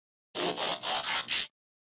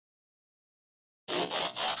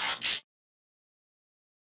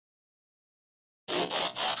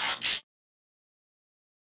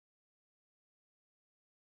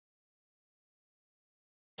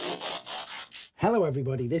Hello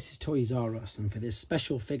everybody, this is Toraizer, and for this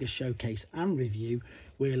special figure showcase and review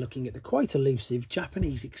we're looking at the quite elusive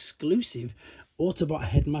Japanese exclusive Autobot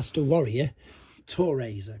Headmaster Warrior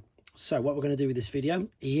Toraizer. So what we're going to do with this video,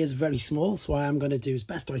 he is very small, so I am going to do as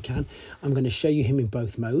best I can. I'm going to show you him in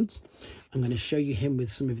both modes. I'm going to show you him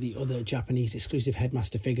with some of the other Japanese exclusive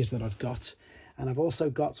Headmaster figures that I've got. And I've also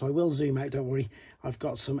got, so I will zoom out, don't worry, I've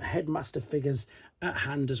got some Headmaster figures at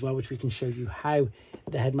hand as well, which we can show you how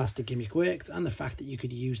the Headmaster gimmick worked and the fact that you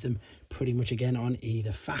could use them pretty much again on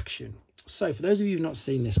either faction. So for those of you who've not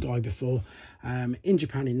seen this guy before, in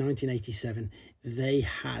Japan in 1987, they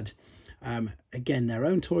had, again, their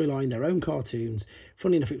own toy line, their own cartoons.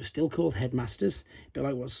 Funny enough, it was still called Headmasters, a bit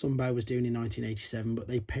like what Sunbow was doing in 1987, but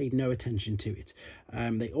they paid no attention to it.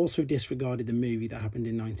 They also disregarded the movie that happened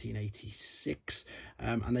in 1986,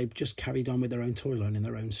 and they just carried on with their own toy line and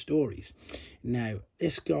their own stories. Now,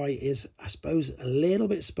 this guy is, I suppose, a little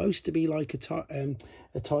bit supposed to be like a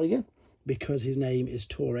tiger, because his name is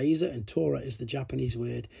Toraizer, and Tora is the Japanese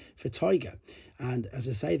word for tiger. And as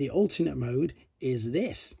I say, the alternate mode is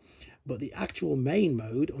this. But the actual main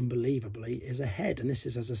mode, unbelievably, is a head. And this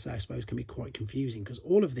is, as I say, I suppose can be quite confusing, because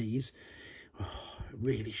all of these, I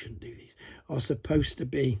really shouldn't do these, are supposed to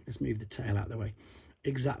be, let's move the tail out of the way,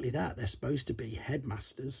 exactly that. They're supposed to be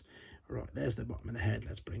headmasters. Right, there's the bottom of the head.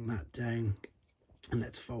 Let's bring that down and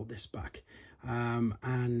let's fold this back.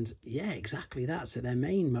 And yeah, exactly that. So their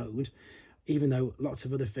main mode, even though lots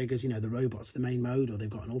of other figures, you know, the robot's the main mode, or they've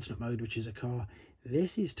got an alternate mode, which is a car,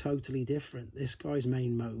 this is totally different. This guy's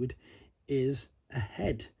main mode is a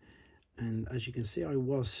head. And as you can see, I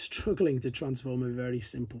was struggling to transform a very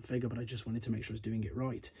simple figure, but I just wanted to make sure I was doing it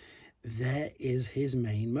right. There is his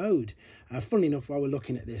main mode. Funnily enough, while we're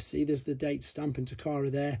looking at this, see there's the date stamp and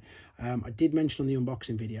Takara there. I did mention on the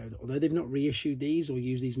unboxing video that although they've not reissued these or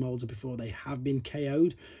used these molds before, they have been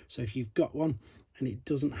KO'd. So if you've got one and it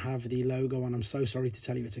doesn't have the logo on, I'm so sorry to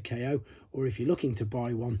tell you it's a KO. Or if you're looking to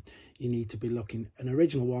buy one, you need to be looking an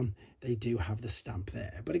original one. They do have the stamp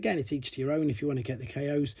there. But again, it's each to your own. If you want to get the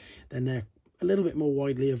KOs, then they're a little bit more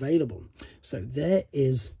widely available. So there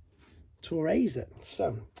is Toraizer.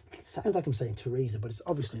 So it sounds like I'm saying Toraizer, but it's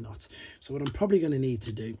obviously not. So what I'm probably going to need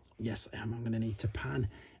to do, yes I am, I'm going to need to pan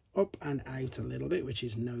up and out a little bit, which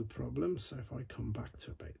is no problem. So if I come back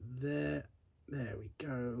to about there we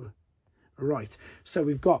go. Right, so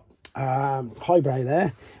we've got highbrow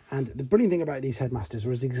there, and the brilliant thing about these Headmasters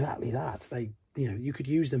was exactly that. They, you know, you could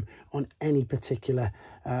use them on any particular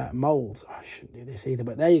mold. I shouldn't do this either,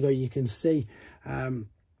 but there you go. You can see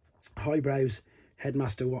highbrow's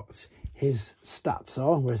Headmaster, what his stats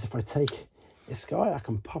are, whereas if I take this guy, I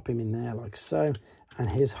can pop him in there like so, and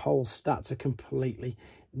his whole stats are completely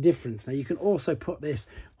different. Now you can also put this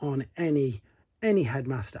on any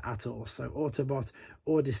Headmaster at all, so Autobot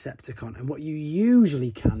or Decepticon. And what you usually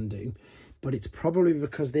can do, but it's probably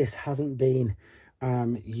because this hasn't been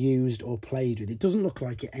used or played with, it doesn't look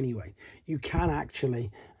like it anyway, you can actually,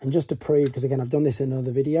 and just to prove, because again I've done this in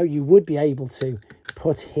another video, you would be able to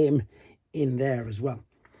put him in there as well.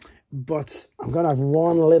 But I'm going to have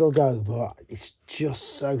one little go, but it's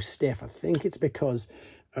just so stiff. I think it's because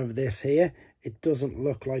of this here. It doesn't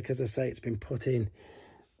look like, as I say, it's been put in.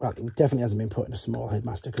 Well, it definitely hasn't been put in a small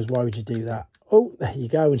Headmaster, because why would you do that? Oh, there you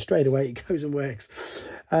go, and straight away it goes and works.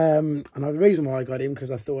 And the reason why I got him, because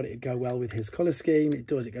I thought it'd go well with his colour scheme. It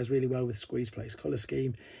does, it goes really well with Squeeze Play's colour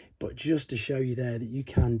scheme. But just to show you there that you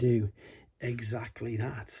can do exactly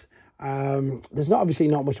that. There's obviously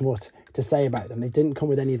not much more to say about them. They didn't come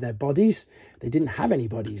with any of their bodies. They didn't have any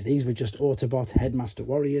bodies. These were just Autobot Headmaster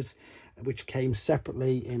Warriors, which came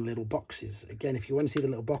separately in little boxes. Again, if you want to see the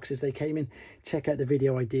little boxes they came in, check out the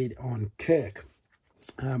video I did on Kirk.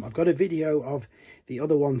 I've got a video of the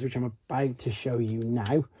other ones which I'm about to show you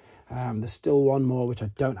now. There's still one more which I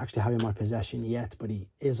don't actually have in my possession yet, but he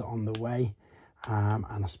is on the way. And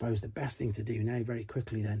I suppose the best thing to do now very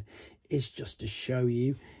quickly then is just to show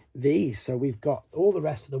you these. So we've got all the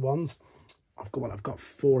rest of the ones. I've got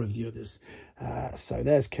 4 of the others. So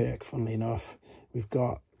there's Kirk, funnily enough. We've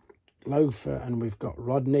got Loafer and we've got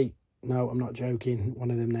Rodney. No, I'm not joking. One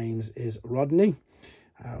of them names is Rodney.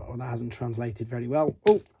 Or that hasn't translated very well.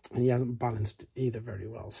 Oh, and he hasn't balanced either very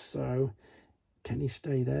well. So can he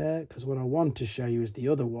stay there? Because what I want to show you is the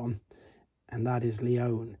other one, and that is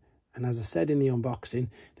Leon. And as I said in the unboxing,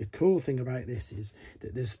 the cool thing about this is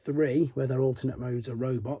that there's 3 where their alternate modes are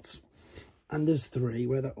robots, and there's 3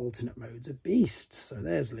 where their alternate modes are beasts. So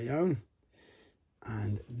there's Leon.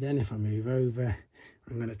 And then if I move over,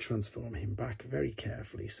 I'm going to transform him back very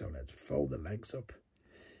carefully. So let's fold the legs up,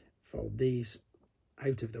 fold these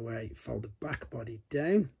out of the way, fold the back body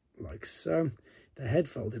down like so. the head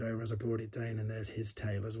folded over as I brought it down, and there's his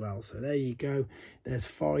tail as well. So there you go. There's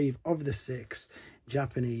 5 of the 6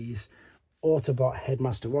 Japanese Autobot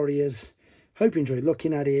Headmaster Warriors. Hope you enjoyed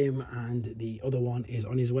looking at him, and the other one is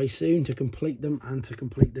on his way soon to complete them and to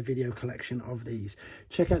complete the video collection of these.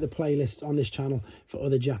 Check out the playlists on this channel for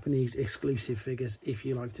other Japanese exclusive figures if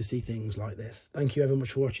you like to see things like this. Thank you ever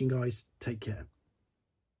much for watching, guys. Take care.